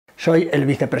Soy el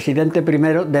vicepresidente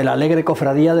primero de la alegre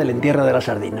cofradía del Entierro de la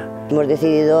Sardina. Hemos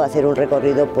decidido hacer un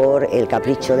recorrido por el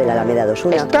Capricho de la Alameda de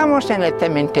Osuna. Estamos en el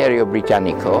cementerio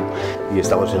británico. Y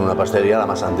estamos en una pastelería, la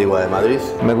más antigua de Madrid.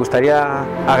 Me gustaría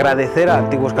agradecer a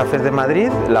Antiguos Cafés de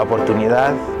Madrid la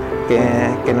oportunidad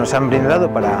que nos han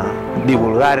brindado para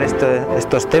divulgar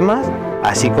estos temas,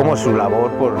 así como su labor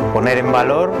por poner en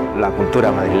valor la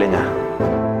cultura madrileña.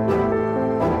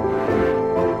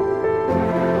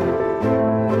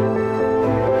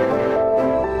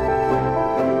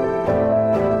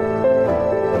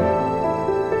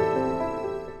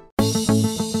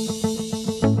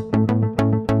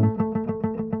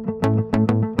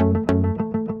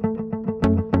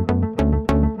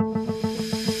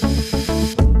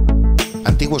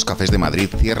 Antiguos Cafés de Madrid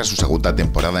cierra su segunda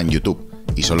temporada en YouTube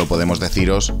y solo podemos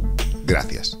deciros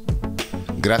gracias.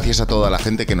 Gracias a toda la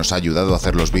gente que nos ha ayudado a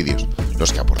hacer los vídeos,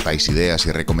 los que aportáis ideas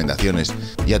y recomendaciones,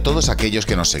 y a todos aquellos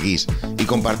que nos seguís y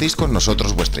compartís con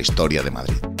nosotros vuestra historia de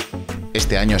Madrid.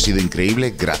 Este año ha sido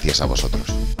increíble gracias a vosotros.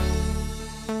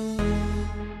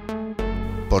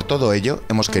 Por todo ello,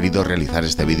 hemos querido realizar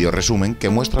este vídeo resumen que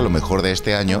muestra lo mejor de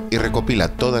este año y recopila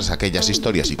todas aquellas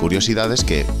historias y curiosidades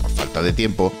que, por falta de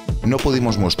tiempo, no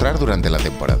pudimos mostrar durante la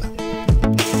temporada.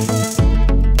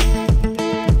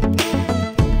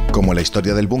 Como la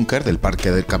historia del búnker del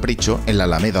Parque del Capricho en la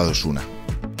Alameda de Osuna.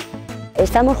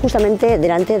 Estamos justamente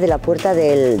delante de la puerta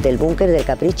del búnker del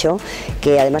Capricho,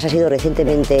 que además ha sido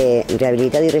recientemente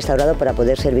rehabilitado y restaurado para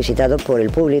poder ser visitado por el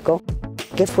público.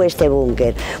 ¿Qué fue este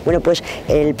búnker? Bueno, pues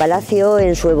el palacio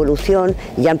en su evolución,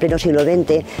 ya en pleno siglo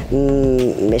XX,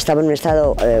 estaba en un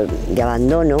estado de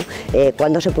abandono.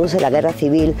 Cuando se produce la guerra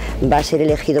civil va a ser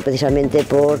elegido precisamente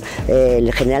por el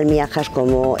general Miajas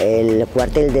como el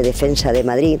cuartel de defensa de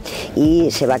Madrid, y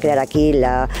se va a crear aquí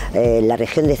la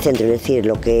región de centro, es decir,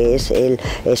 lo que es el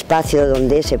espacio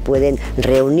donde se pueden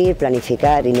reunir,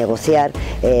 planificar y negociar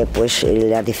pues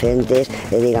las diferentes,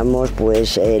 digamos,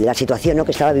 pues la situación, ¿no?,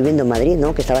 que estaba viviendo en Madrid,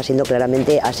 ¿no?, que estaba siendo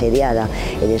claramente asediada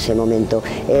en ese momento.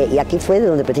 Y aquí fue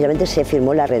donde precisamente se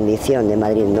firmó la rendición de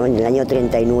Madrid, ¿no?, en el año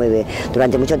 39.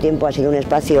 Durante mucho tiempo ha sido un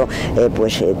espacio,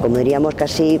 pues como diríamos,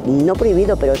 casi no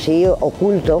prohibido, pero sí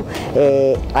oculto,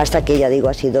 hasta que, ya digo,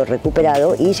 ha sido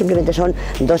recuperado, y simplemente son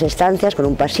dos estancias con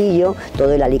un pasillo,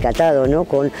 todo el alicatado, ¿no?,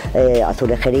 con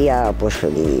azulejería pues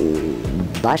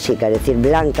básica, es decir,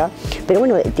 blanca, pero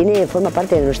bueno, forma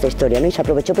parte de nuestra historia, ¿no?, y se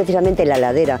aprovechó precisamente la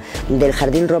ladera del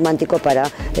jardín romántico para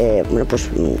bueno, pues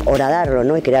horadarlo,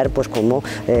 ¿no?, y crear pues como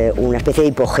una especie de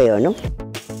hipogeo, ¿no?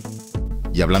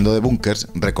 Y hablando de búnkers,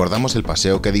 recordamos el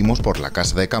paseo que dimos por la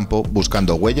Casa de Campo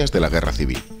buscando huellas de la guerra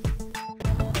civil.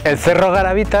 El Cerro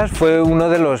Garabitas fue uno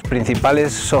de los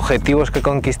principales objetivos que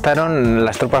conquistaron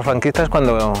las tropas franquistas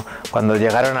cuando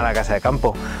llegaron a la Casa de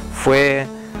Campo. Fue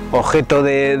objeto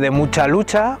de mucha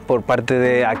lucha por parte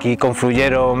de... Aquí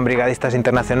confluyeron brigadistas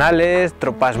internacionales,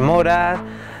 tropas moras,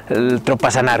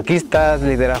 tropas anarquistas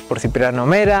lideradas por Cipriano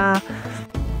Mera.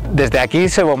 Desde aquí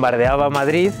se bombardeaba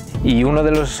Madrid, y uno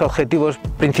de los objetivos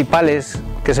principales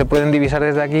que se pueden divisar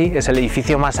desde aquí es el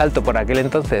edificio más alto por aquel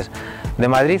entonces de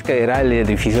Madrid, que era el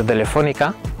edificio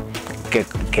Telefónica,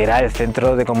 que era el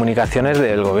centro de comunicaciones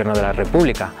del Gobierno de la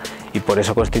República, y por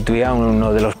eso constituía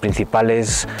uno de los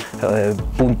principales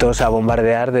puntos a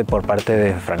bombardear por parte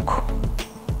de Franco.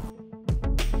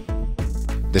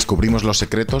 Descubrimos los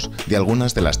secretos de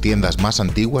algunas de las tiendas más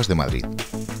antiguas de Madrid.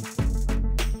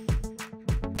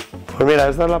 Pues mira,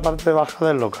 esta es la parte baja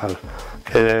del local,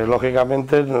 que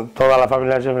lógicamente toda la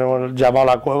familia siempre hemos llamado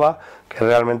la cueva, que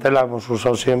realmente la hemos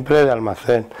usado siempre de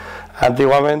almacén.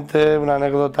 Antiguamente, una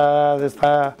anécdota de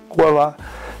esta cueva,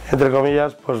 entre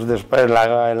comillas, pues después en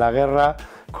la guerra,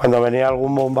 cuando venía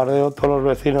algún bombardeo, todos los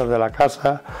vecinos de la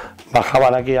casa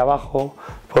bajaban aquí abajo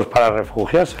pues para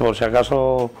refugiarse, por si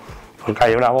acaso pues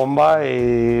caía una bomba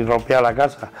y rompía la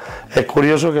casa. Es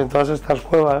curioso que en todas estas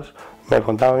cuevas, me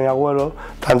contaba mi abuelo,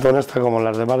 tanto en esta como en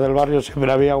las demás del barrio,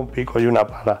 siempre había un pico y una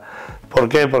pala. ¿Por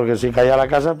qué? Porque si caía la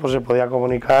casa, pues se podía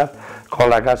comunicar con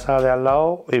la casa de al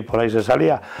lado y por ahí se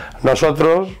salía.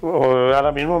 Nosotros,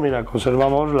 ahora mismo, mira,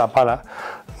 conservamos la pala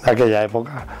de aquella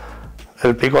época.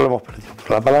 El pico lo hemos perdido,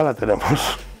 pero la pala la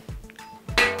tenemos.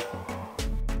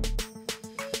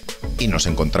 Y nos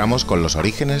encontramos con los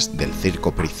orígenes del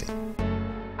circo Price.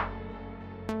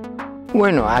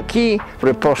 Bueno, aquí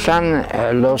reposan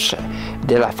los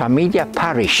de la familia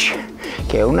Parrish,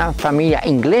 que es una familia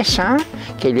inglesa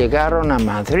que llegaron a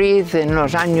Madrid en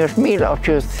los años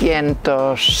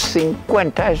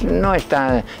 1850, no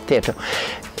está cierto.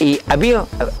 Y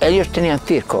ellos tenían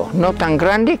circo, no tan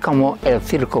grande como el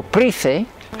circo Price,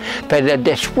 Pero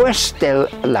después de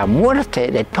la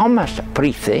muerte de Thomas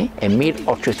Price en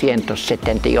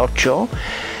 1878,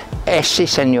 ese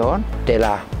señor del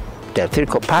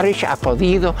circo Parrish ha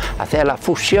podido hacer la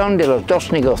fusión de los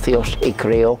dos negocios y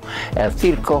creó el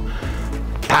circo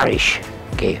Parrish,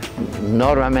 que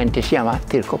normalmente se llama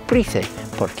circo Price,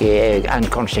 porque han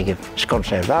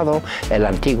conservado el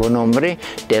antiguo nombre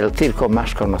del circo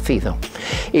más conocido.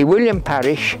 Y William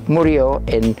Parrish murió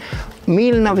en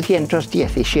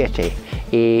 1917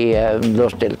 y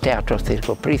los del Teatro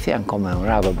Circo Price han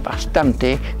conmemorado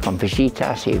bastante con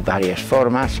visitas y varias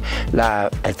formas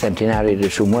el centenario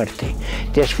de su muerte.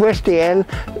 Después de él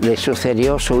le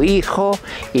sucedió su hijo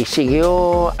y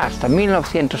siguió hasta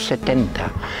 1970.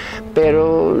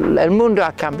 Pero el mundo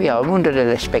ha cambiado, el mundo del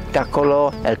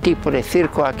espectáculo, el tipo de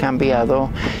circo ha cambiado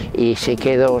y se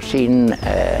quedó sin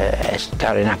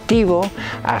estar en activo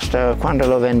hasta cuando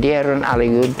lo vendieron al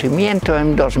ayuntamiento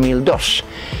en 2002.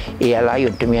 Y el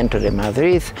Ayuntamiento de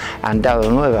Madrid han dado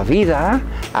nueva vida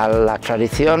a la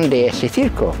tradición de ese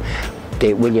circo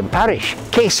de William Parrish,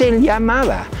 que se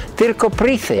llamaba Circo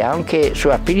Price, aunque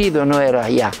su apellido no era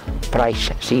ya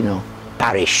Price, sino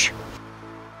Parrish.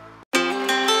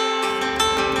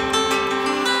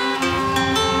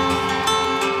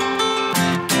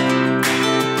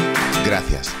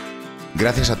 Gracias.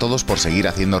 Gracias a todos por seguir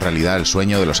haciendo realidad el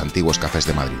sueño de los antiguos cafés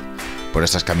de Madrid, por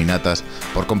estas caminatas,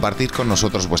 por compartir con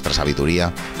nosotros vuestra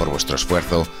sabiduría, por vuestro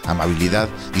esfuerzo, amabilidad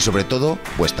y sobre todo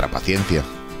vuestra paciencia.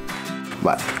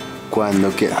 Vale,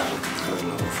 cuando quiera.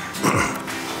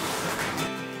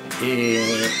 Y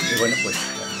bueno, pues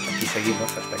aquí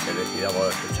seguimos hasta que decidamos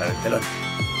echar el telón.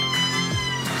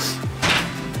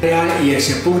 Y el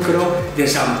sepulcro de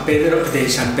San Pedro.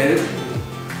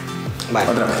 Vale.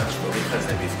 Otra vez. Las cobijas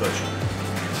de bizcocho.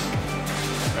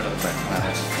 Perdón, nada.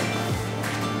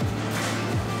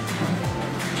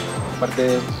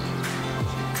 Aparte...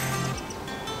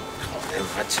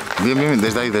 Bien, bien,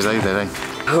 desde ahí.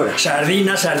 Ahora,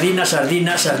 sardina,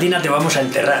 te vamos a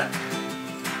enterrar.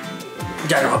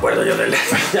 Ya no me acuerdo yo del...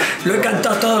 Lo he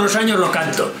cantado todos los años, lo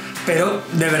canto. Pero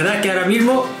de verdad que ahora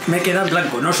mismo me queda en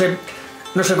blanco, no sé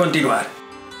continuar.